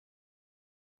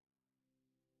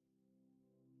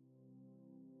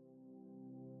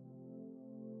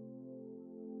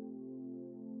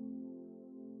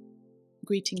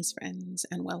Greetings, friends,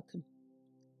 and welcome.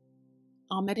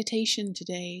 Our meditation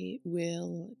today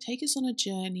will take us on a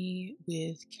journey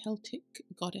with Celtic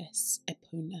goddess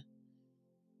Epona.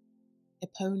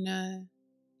 Epona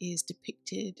is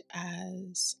depicted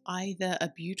as either a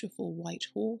beautiful white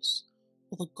horse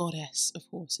or the goddess of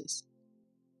horses.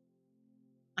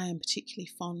 I am particularly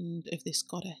fond of this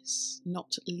goddess,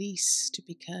 not least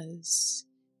because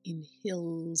in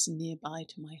hills nearby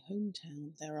to my hometown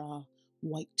there are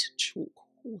white chalk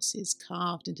horses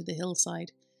carved into the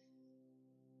hillside,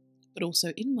 but also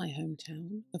in my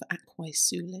hometown of Aquae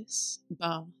Sulis,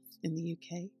 Bath in the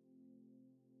UK.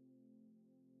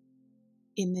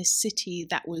 In this city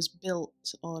that was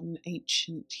built on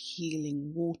ancient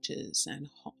healing waters and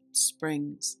hot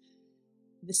springs,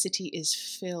 the city is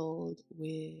filled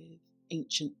with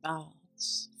ancient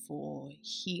baths for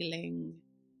healing,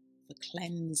 for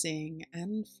cleansing,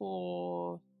 and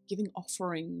for giving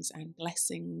offerings and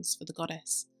blessings for the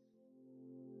goddess.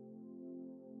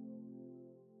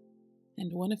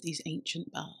 And one of these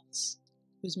ancient baths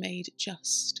was made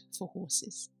just for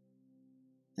horses.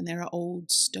 And there are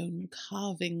old stone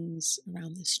carvings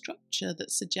around this structure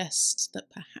that suggest that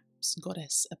perhaps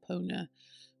goddess Epona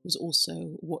was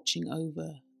also watching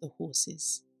over the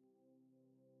horses.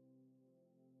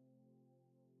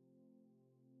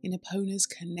 In Epona's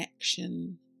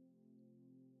connection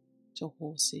to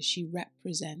horses, she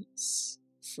represents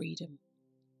freedom,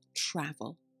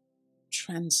 travel,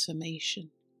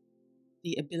 transformation,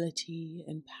 the ability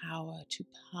and power to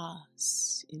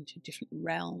pass into different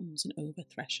realms and over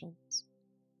thresholds.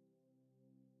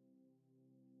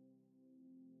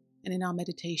 And in our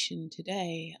meditation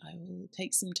today, I will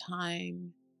take some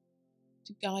time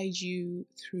to guide you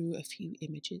through a few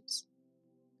images,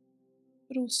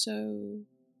 but also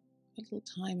a little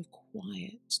time of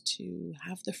quiet to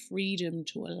have the freedom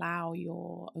to allow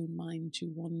your own mind to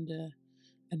wander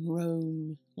and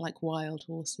roam like wild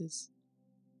horses.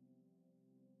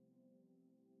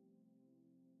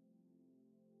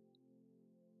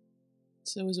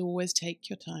 So as always, take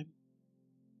your time.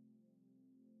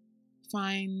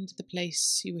 Find the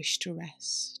place you wish to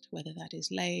rest, whether that is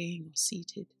laying or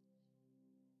seated.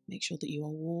 Make sure that you are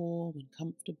warm and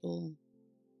comfortable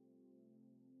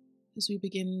as we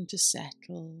begin to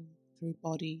settle through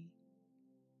body,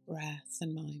 breath,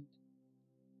 and mind.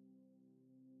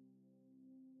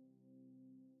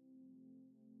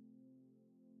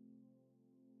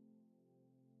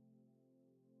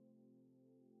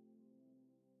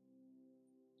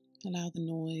 Allow the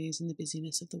noise and the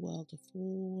busyness of the world to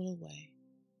fall away,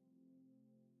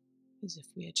 as if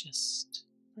we are just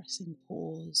pressing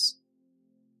pause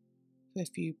for a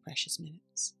few precious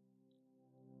minutes.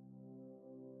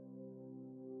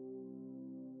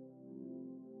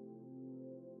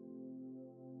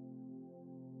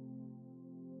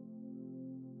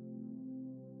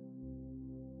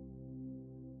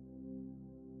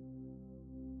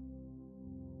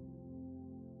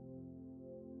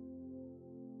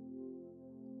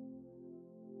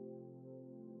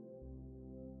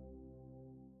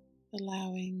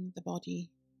 Allowing the body,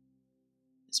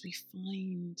 as we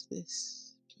find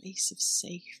this place of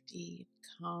safety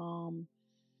and calm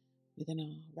within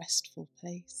our restful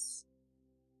place,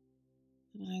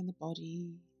 allowing the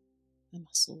body, the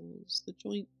muscles, the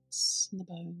joints and the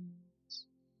bones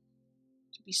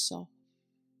to be soft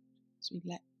as we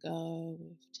let go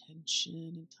of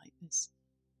tension and tightness,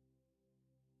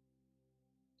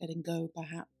 letting go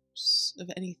perhaps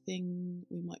of anything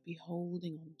we might be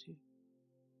holding on to,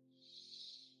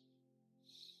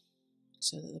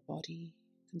 so that the body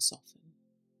can soften,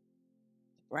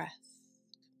 the breath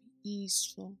can be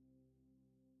easeful,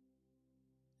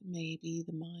 and maybe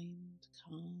the mind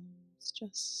calms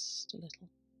just a little.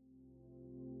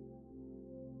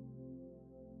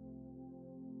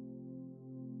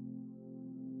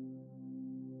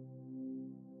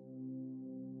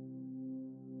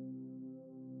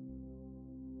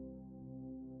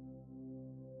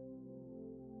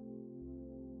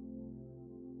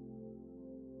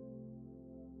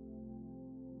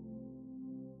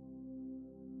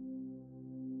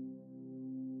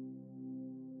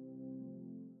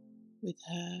 With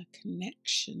her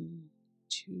connection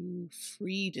to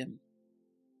freedom,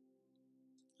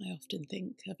 I often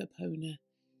think of Epona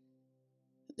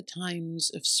at the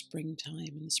times of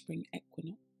springtime and the spring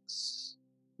equinox,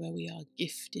 where we are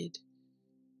gifted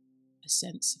a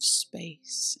sense of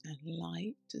space and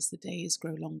light as the days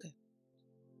grow longer.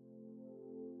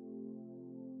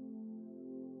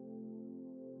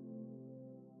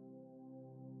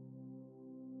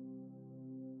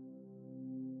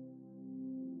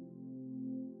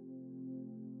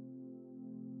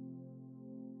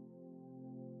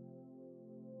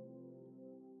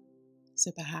 So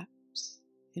perhaps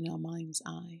in our mind's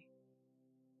eye,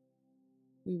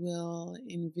 we will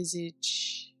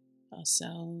envisage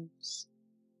ourselves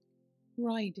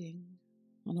riding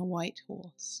on a white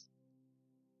horse,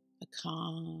 a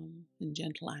calm and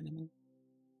gentle animal.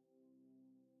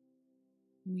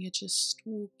 We are just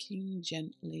walking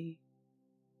gently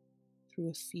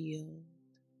through a field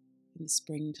in the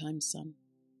springtime sun.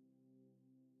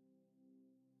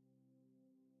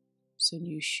 So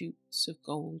new shoots of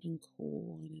golden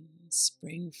corn and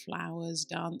spring flowers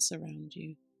dance around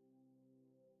you.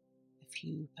 A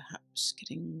few perhaps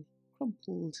getting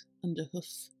crumpled under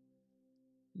hoof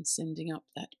and sending up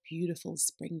that beautiful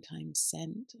springtime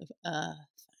scent of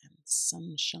earth and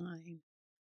sunshine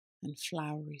and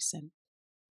flowery scent.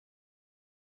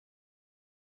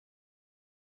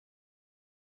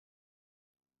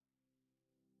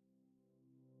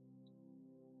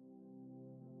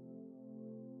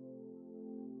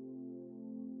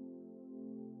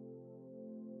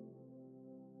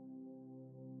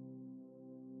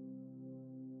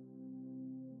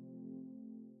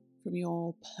 From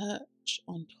your perch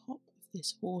on top of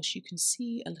this horse, you can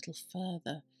see a little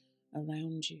further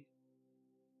around you.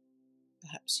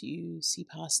 Perhaps you see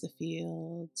past the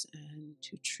fields and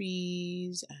to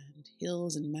trees and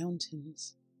hills and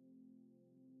mountains.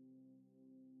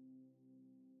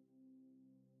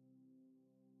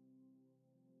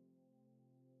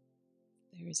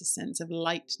 There is a sense of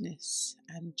lightness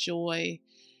and joy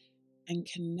and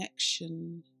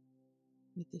connection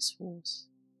with this horse.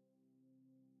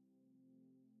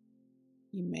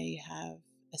 You may have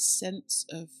a sense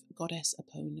of Goddess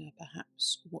Epona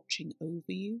perhaps watching over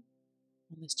you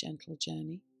on this gentle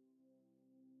journey.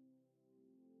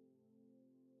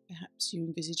 Perhaps you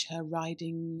envisage her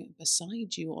riding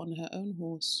beside you on her own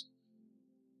horse.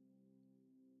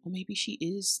 Or maybe she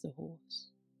is the horse.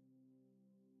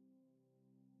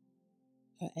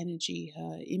 Her energy,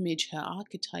 her image, her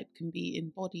archetype can be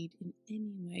embodied in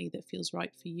any way that feels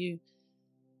right for you.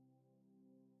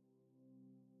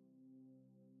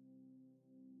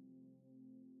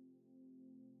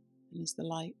 And as the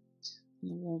light and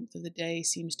the warmth of the day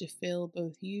seems to fill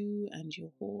both you and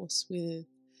your horse with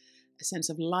a sense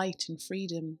of light and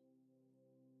freedom,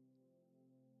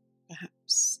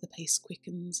 perhaps the pace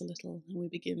quickens a little and we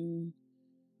begin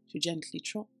to gently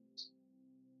trot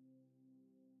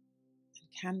and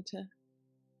canter.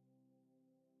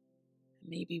 And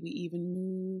maybe we even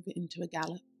move into a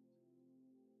gallop.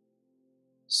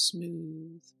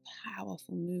 Smooth,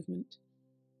 powerful movement.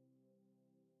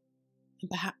 And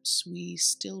perhaps we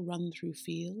still run through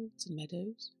fields and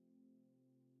meadows.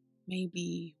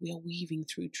 Maybe we are weaving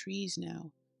through trees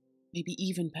now. Maybe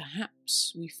even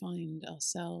perhaps we find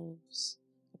ourselves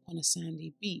upon a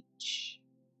sandy beach,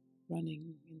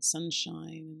 running in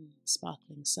sunshine and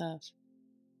sparkling surf.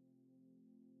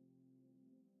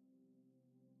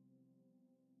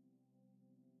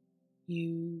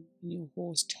 You and your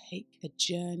horse take a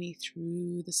journey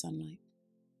through the sunlight,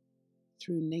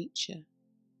 through nature,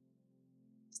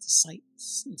 as the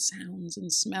sights and sounds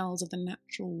and smells of the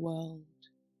natural world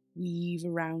weave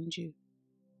around you.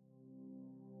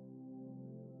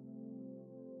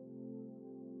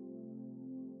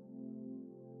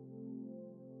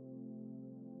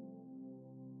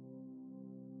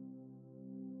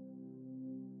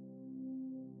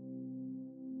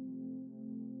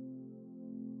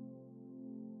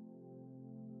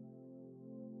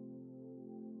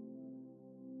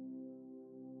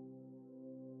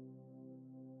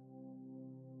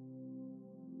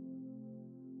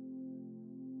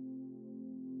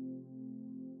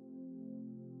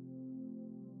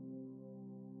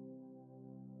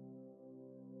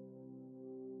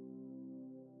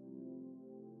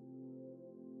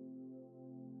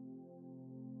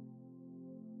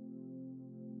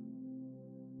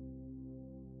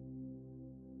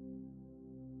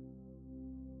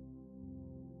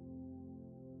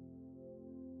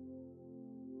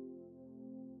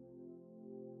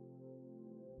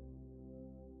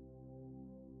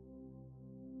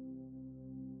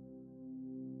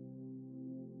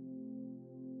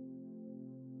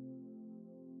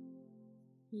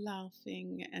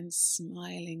 Laughing and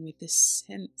smiling with this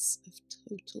sense of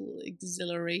total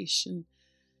exhilaration,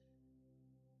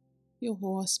 your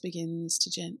horse begins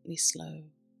to gently slow,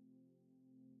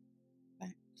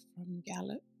 back from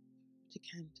gallop to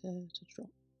canter to trot,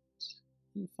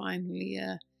 and finally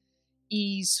a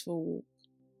easeful walk.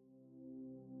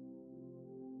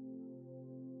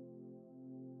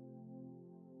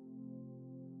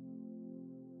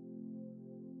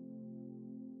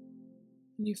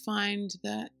 And you find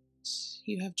that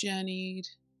you have journeyed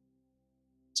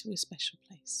to a special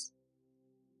place.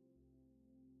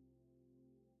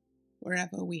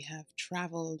 Wherever we have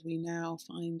travelled, we now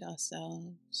find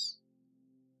ourselves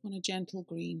on a gentle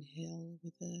green hill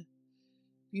with a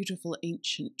beautiful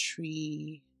ancient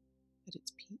tree at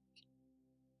its peak.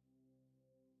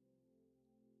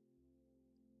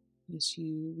 And as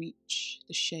you reach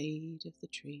the shade of the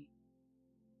tree,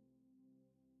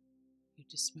 you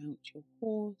dismount your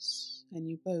horse and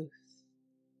you both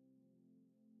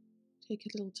take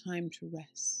a little time to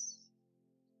rest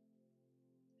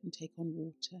and take on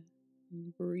water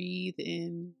and breathe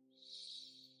in.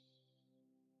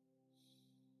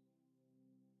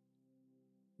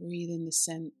 Breathe in the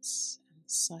scents and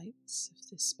sights of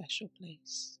this special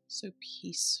place, so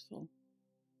peaceful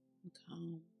and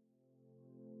calm.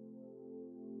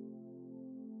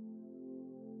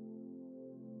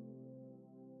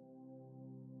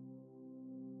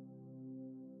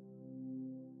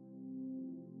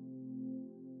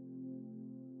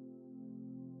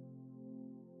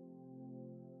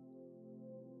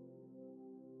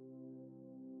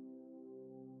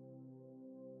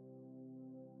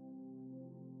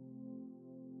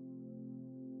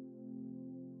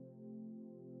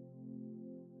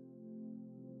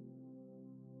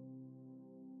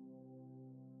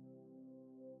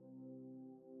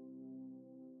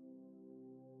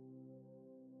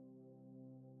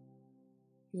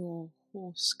 Your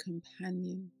horse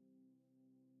companion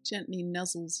gently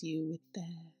nuzzles you with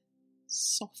their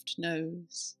soft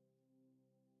nose,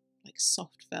 like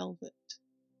soft velvet.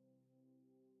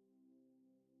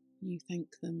 You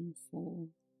thank them for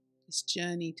this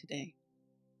journey today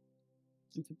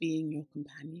and for being your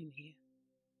companion here.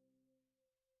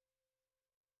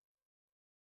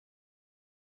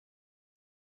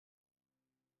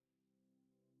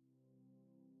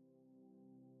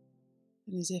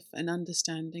 And as if an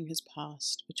understanding has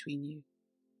passed between you,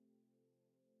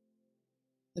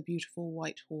 the beautiful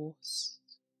white horse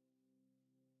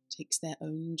takes their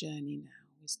own journey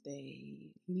now as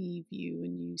they leave you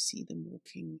and you see them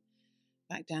walking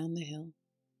back down the hill.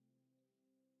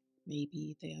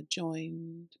 Maybe they are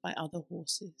joined by other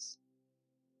horses.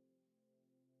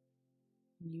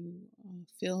 You are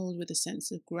filled with a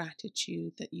sense of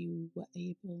gratitude that you were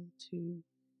able to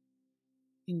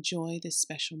enjoy this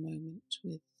special moment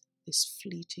with this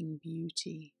fleeting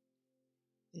beauty,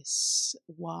 this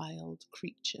wild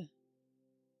creature,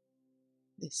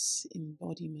 this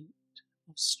embodiment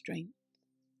of strength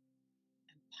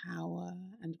and power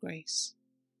and grace.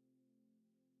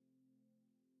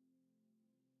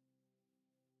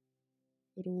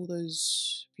 But all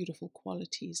those beautiful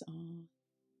qualities are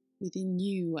within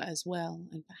you as well,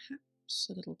 and perhaps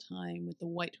a little time with the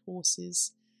white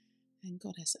horses and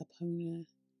Goddess Epona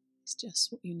is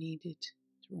just what you needed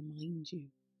to remind you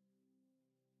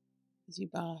as you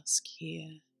bask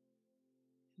here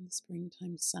in the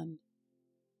springtime sun.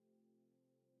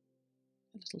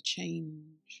 A little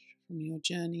change from your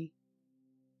journey.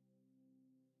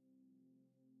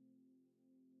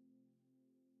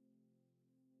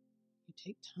 You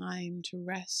take time to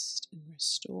rest and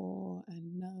restore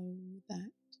and know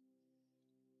that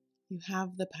you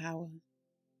have the power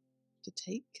to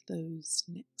take those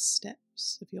next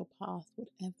steps of your path,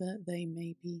 whatever they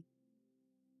may be.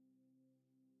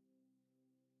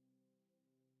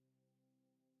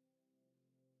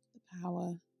 The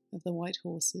power of the white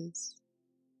horses,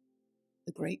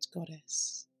 the great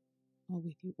goddess, are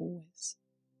with you always.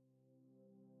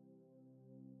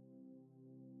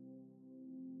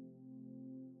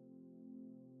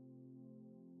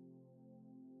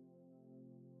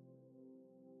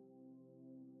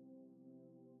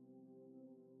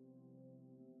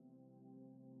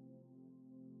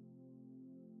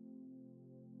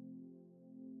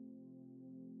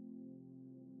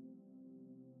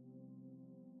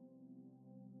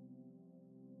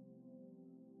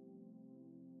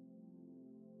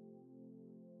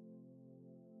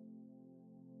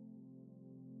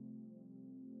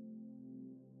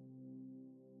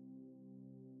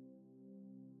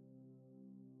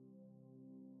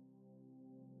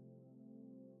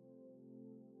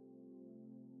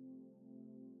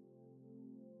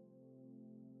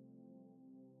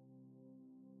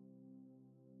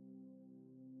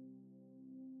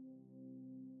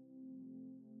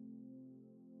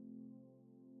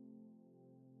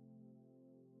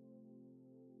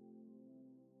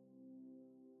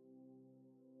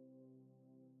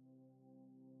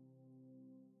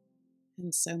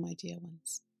 And so, my dear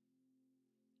ones,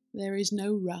 there is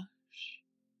no rush,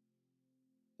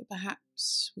 but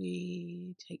perhaps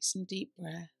we take some deep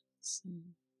breaths and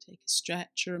take a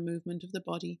stretch or a movement of the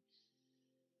body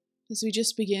as we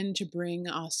just begin to bring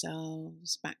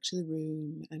ourselves back to the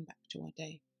room and back to our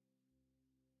day.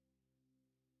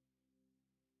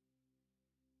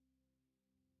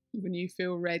 When you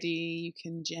feel ready, you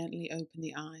can gently open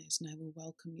the eyes and I will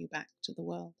welcome you back to the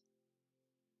world.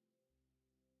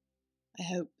 I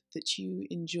hope that you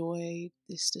enjoyed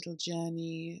this little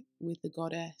journey with the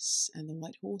goddess and the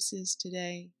white horses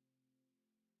today.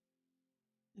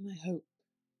 And I hope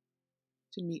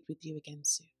to meet with you again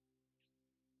soon.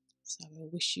 So I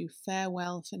wish you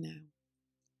farewell for now,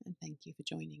 and thank you for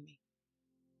joining me.